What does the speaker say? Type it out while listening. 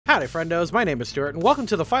Howdy friendos, my name is Stuart, and welcome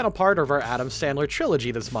to the final part of our Adam Sandler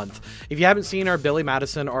trilogy this month. If you haven't seen our Billy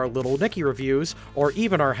Madison or Little Nicky reviews, or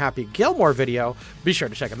even our Happy Gilmore video, be sure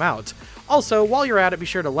to check them out. Also, while you're at it, be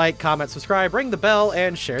sure to like, comment, subscribe, ring the bell,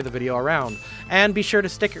 and share the video around. And be sure to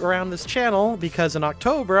stick around this channel, because in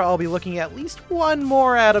October I'll be looking at least one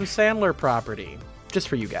more Adam Sandler property. Just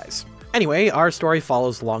for you guys. Anyway, our story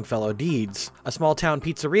follows Longfellow Deeds, a small-town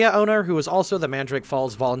pizzeria owner who is also the Mandrake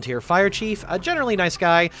Falls volunteer fire chief, a generally nice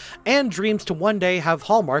guy, and dreams to one day have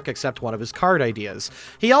Hallmark accept one of his card ideas.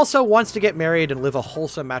 He also wants to get married and live a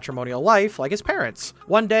wholesome matrimonial life like his parents.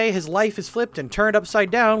 One day, his life is flipped and turned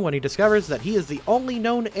upside down when he discovers that he is the only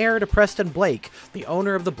known heir to Preston Blake, the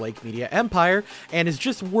owner of the Blake Media Empire, and is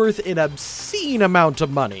just worth an obscene amount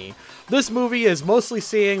of money. This movie is mostly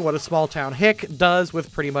seeing what a small-town hick does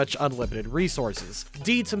with pretty much unlimited resources.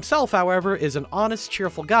 Deeds himself, however, is an honest,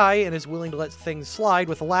 cheerful guy and is willing to let things slide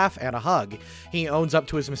with a laugh and a hug. He owns up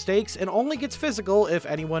to his mistakes and only gets physical if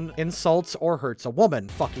anyone insults or hurts a woman.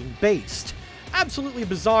 Fucking based. Absolutely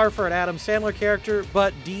bizarre for an Adam Sandler character,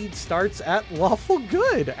 but Deeds starts at lawful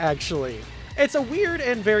good, actually. It's a weird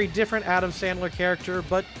and very different Adam Sandler character,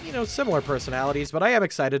 but, you know, similar personalities, but I am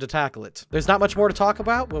excited to tackle it. There's not much more to talk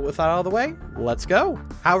about, but with that out of the way, let's go.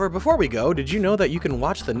 However, before we go, did you know that you can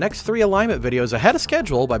watch the next 3 alignment videos ahead of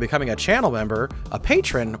schedule by becoming a channel member, a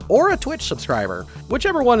patron, or a Twitch subscriber?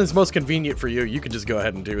 Whichever one is most convenient for you, you can just go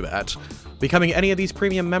ahead and do that. Becoming any of these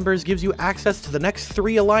premium members gives you access to the next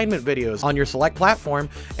 3 alignment videos on your select platform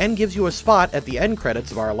and gives you a spot at the end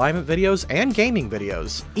credits of our alignment videos and gaming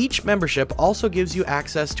videos. Each membership also gives you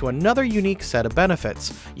access to another unique set of benefits.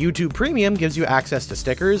 YouTube Premium gives you access to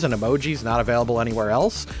stickers and emojis not available anywhere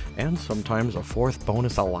else, and sometimes a 4th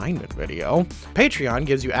bonus alignment video. Patreon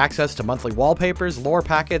gives you access to monthly wallpapers, lore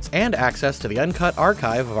packets, and access to the uncut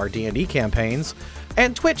archive of our D&D campaigns.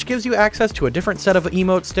 And Twitch gives you access to a different set of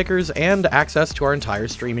emote stickers and access to our entire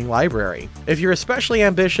streaming library. If you're especially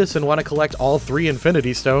ambitious and want to collect all 3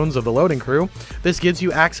 Infinity Stones of the Loading Crew, this gives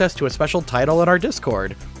you access to a special title in our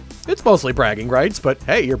Discord. It's mostly bragging rights, but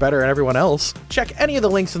hey, you're better than everyone else. Check any of the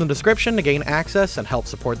links in the description to gain access and help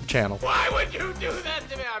support the channel. Why would you do that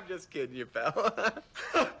to me? I'm just kidding you, pal.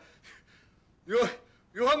 you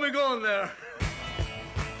want me going there?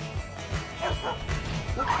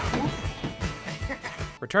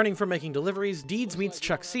 Returning from making deliveries, Deeds meets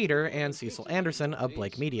Chuck Cedar and Cecil Anderson of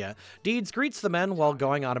Blake Media. Deeds greets the men while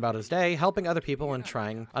going on about his day, helping other people and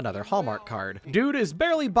trying another Hallmark card. Dude is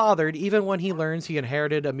barely bothered even when he learns he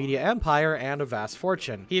inherited a media empire and a vast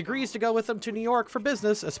fortune. He agrees to go with them to New York for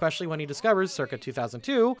business, especially when he discovers, circa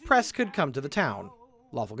 2002, press could come to the town.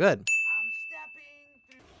 Lawful good.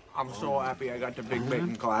 I'm so happy I got the Big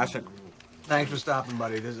Bacon Classic. Thanks for stopping,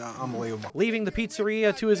 buddy. This is unbelievable. Leaving the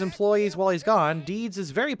pizzeria to his employees while he's gone, Deeds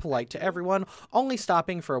is very polite to everyone, only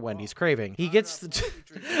stopping for a Wendy's craving. He gets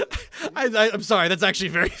the... I'm sorry, that's actually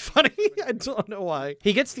very funny. I don't know why.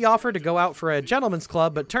 He gets the offer to go out for a gentleman's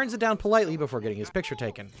club, but turns it down politely before getting his picture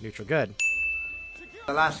taken. Neutral good.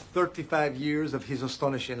 The last 35 years of his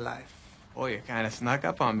astonishing life. Oh, you kind of snuck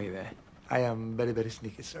up on me there. I am very, very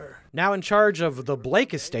sneaky, sir. Now in charge of the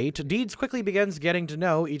Blake estate, Deeds quickly begins getting to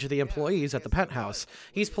know each of the employees at the penthouse.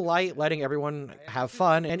 He's polite, letting everyone have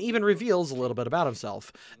fun, and even reveals a little bit about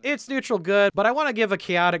himself. It's neutral good, but I want to give a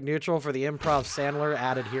chaotic neutral for the improv Sandler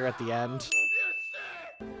added here at the end.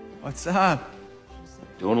 What's up?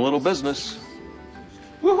 Doing a little business.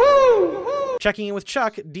 Woohoo! Checking in with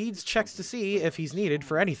Chuck, Deeds checks to see if he's needed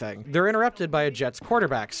for anything. They're interrupted by a Jets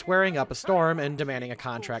quarterback swearing up a storm and demanding a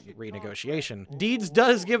contract renegotiation. Deeds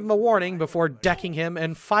does give him a warning before decking him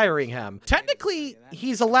and firing him. Technically,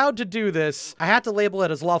 he's allowed to do this. I had to label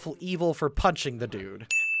it as lawful evil for punching the dude.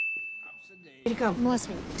 Way to go. Molest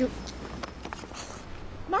me.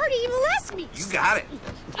 Marty, you molest me! You got it.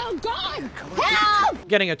 Oh, God! Help!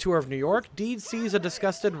 Getting a tour of New York, Deeds sees a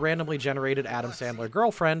disgusted, randomly generated Adam Sandler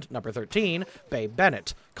girlfriend, number 13, Babe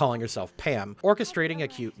Bennett, calling herself Pam, orchestrating a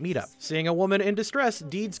cute meetup. Seeing a woman in distress,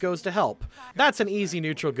 Deeds goes to help. That's an easy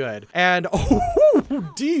neutral good. And,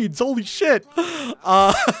 oh, Deeds, holy shit.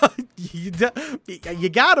 You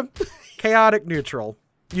got him. Chaotic neutral.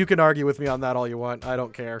 You can argue with me on that all you want. I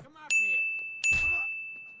don't care.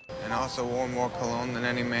 And also wore more cologne than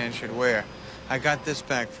any man should wear. I got this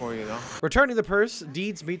back for you, though. Returning the purse,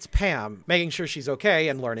 Deeds meets Pam, making sure she's okay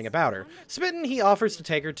and learning about her. Smitten, he offers to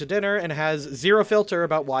take her to dinner and has zero filter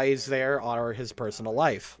about why he's there or his personal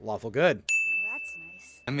life. Lawful good. That's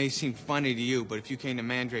nice. That may seem funny to you, but if you came to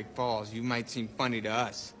Mandrake Falls, you might seem funny to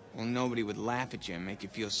us. Well, nobody would laugh at you and make you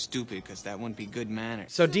feel stupid, because that wouldn't be good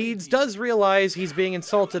manners. So Deeds does realize he's being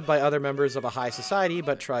insulted by other members of a high society,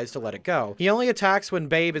 but tries to let it go. He only attacks when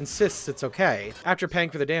Babe insists it's okay. After paying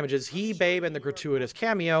for the damages, he, Babe, and the gratuitous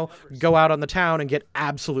cameo go out on the town and get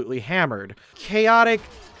absolutely hammered. Chaotic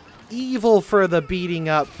evil for the beating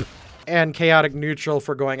up, and chaotic neutral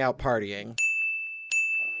for going out partying.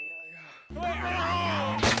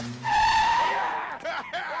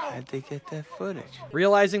 How'd they get that footage?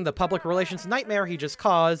 Realizing the public relations nightmare he just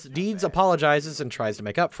caused, Deeds apologizes and tries to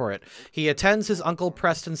make up for it. He attends his Uncle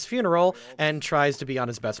Preston's funeral and tries to be on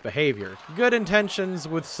his best behavior. Good intentions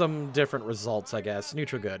with some different results, I guess.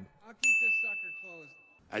 Neutral good. I'll keep this sucker closed.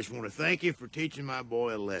 I just want to thank you for teaching my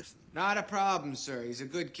boy a lesson. Not a problem, sir. He's a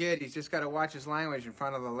good kid. He's just got to watch his language in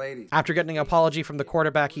front of the ladies. After getting an apology from the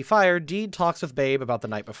quarterback he fired, Deed talks with Babe about the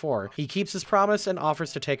night before. He keeps his promise and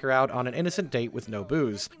offers to take her out on an innocent date with no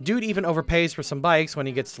booze. Dude even overpays for some bikes when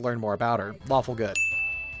he gets to learn more about her. Lawful good.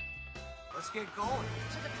 Let's get going.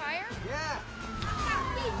 To the fire? Yeah.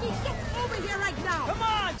 Get over here right now! Come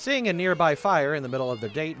on! Seeing a nearby fire in the middle of their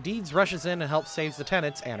date, Deeds rushes in and helps save the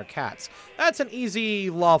tenants and her cats. That's an easy,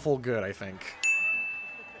 lawful good, I think.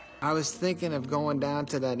 I was thinking of going down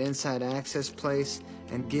to that inside access place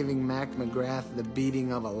and giving Mac McGrath the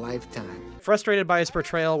beating of a lifetime. Frustrated by his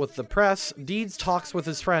portrayal with the press, Deeds talks with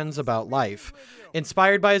his friends about life.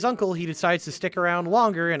 Inspired by his uncle, he decides to stick around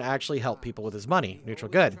longer and actually help people with his money.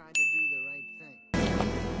 Neutral good. Tried to do the right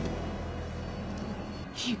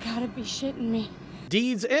thing. You gotta be shitting me.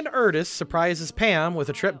 Deeds in earnest surprises Pam with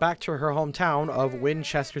a trip back to her hometown of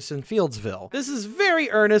Winchesterton-Fieldsville. This is very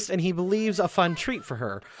earnest and he believes a fun treat for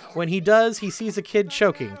her. When he does, he sees a kid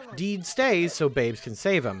choking. Deeds stays so Babes can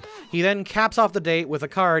save him. He then caps off the date with a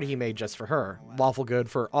card he made just for her. Lawful good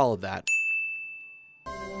for all of that.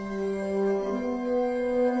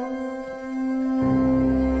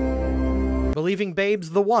 Believing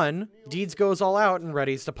Babe's the one, Deeds goes all out and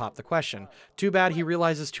readies to pop the question. Too bad he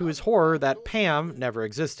realizes to his horror that Pam never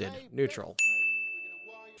existed. Neutral.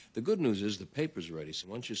 The good news is the paper's ready, so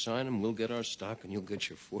once you sign them, we'll get our stock and you'll get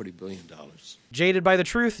your $40 billion. Jaded by the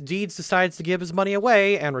truth, Deeds decides to give his money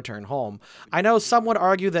away and return home. I know some would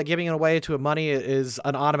argue that giving it away to a money is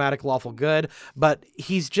an automatic lawful good, but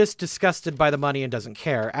he's just disgusted by the money and doesn't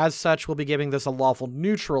care. As such, we'll be giving this a lawful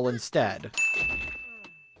neutral instead.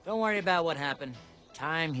 Don't worry about what happened.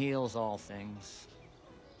 Time heals all things.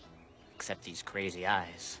 Except these crazy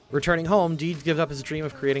eyes. Returning home, Deeds gives up his dream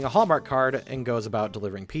of creating a Hallmark card and goes about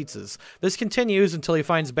delivering pizzas. This continues until he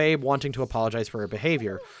finds Babe wanting to apologize for her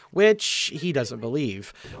behavior, which he doesn't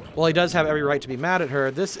believe. While he does have every right to be mad at her,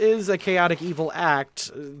 this is a chaotic evil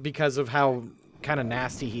act because of how kind of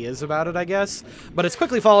nasty he is about it, I guess. But it's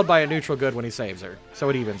quickly followed by a neutral good when he saves her, so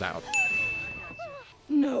it evens out.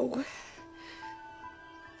 No.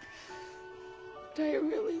 I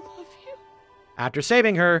really love you. After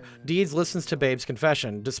saving her, Deeds listens to Babe's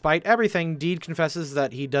confession. Despite everything, Deed confesses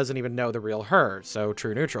that he doesn't even know the real her, so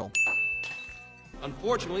true neutral.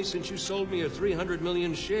 Unfortunately, since you sold me your 300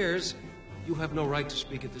 million shares, you have no right to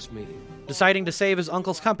speak at this meeting. Deciding to save his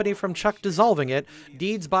uncle's company from Chuck dissolving it,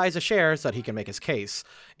 Deeds buys a share so that he can make his case.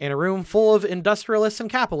 In a room full of industrialists and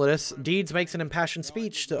capitalists, Deeds makes an impassioned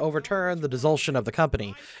speech to overturn the dissolution of the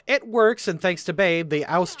company. It works, and thanks to Babe, they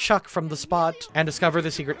oust Chuck from the spot and discover the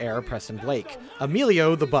secret heir of Preston Blake,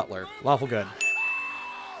 Emilio the butler. Lawful good.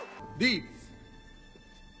 Deeds.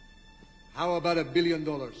 How about $1 billion?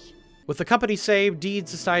 With the company saved,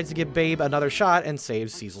 Deeds decides to give Babe another shot and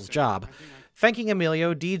saves Cecil's job. Thanking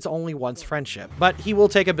Emilio, Deeds only wants friendship, but he will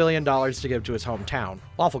take $1 billion to give to his hometown.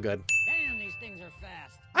 Lawful good. Damn, these things are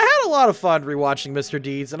fast. I had a lot of fun rewatching Mr.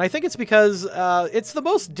 Deeds, and I think it's because it's the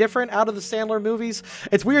most different out of the Sandler movies.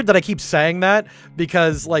 It's weird that I keep saying that,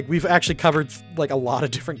 because like we've actually covered like a lot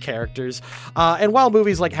of different characters. And while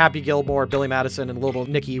movies like Happy Gilmore, Billy Madison, and Little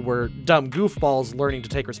Nicky were dumb goofballs learning to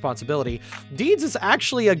take responsibility, Deeds is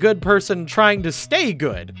actually a good person trying to stay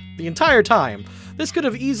good the entire time. This could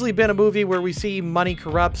have easily been a movie where we see money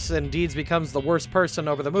corrupts and Deeds becomes the worst person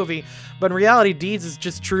over the movie, but in reality, Deeds is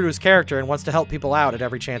just true to his character and wants to help people out at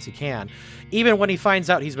every chance he can. Even when he finds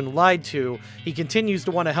out he's been lied to, he continues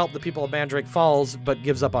to want to help the people of Mandrake Falls, but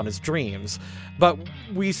gives up on his dreams. But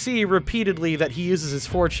we see repeatedly that he uses his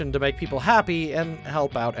fortune to make people happy and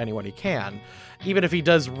help out anyone he can. Even if he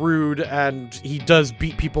does rude and he does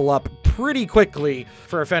beat people up pretty quickly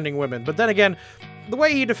for offending women. But then again, the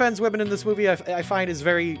way he defends women in this movie, I find is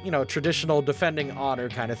very, traditional defending honor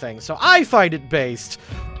kind of thing. So I find it based.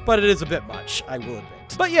 but it is a bit much, I will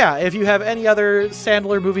admit. But yeah, if you have any other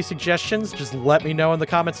Sandler movie suggestions, just let me know in the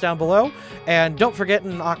comments down below. And don't forget,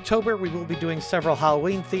 in October, we will be doing several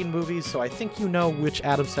Halloween-themed movies, so I think you know which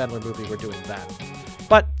Adam Sandler movie we're doing then.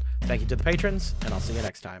 But thank you to the patrons, and I'll see you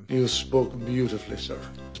next time. You spoke beautifully, sir.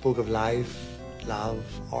 Spoke of life, love,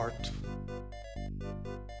 art.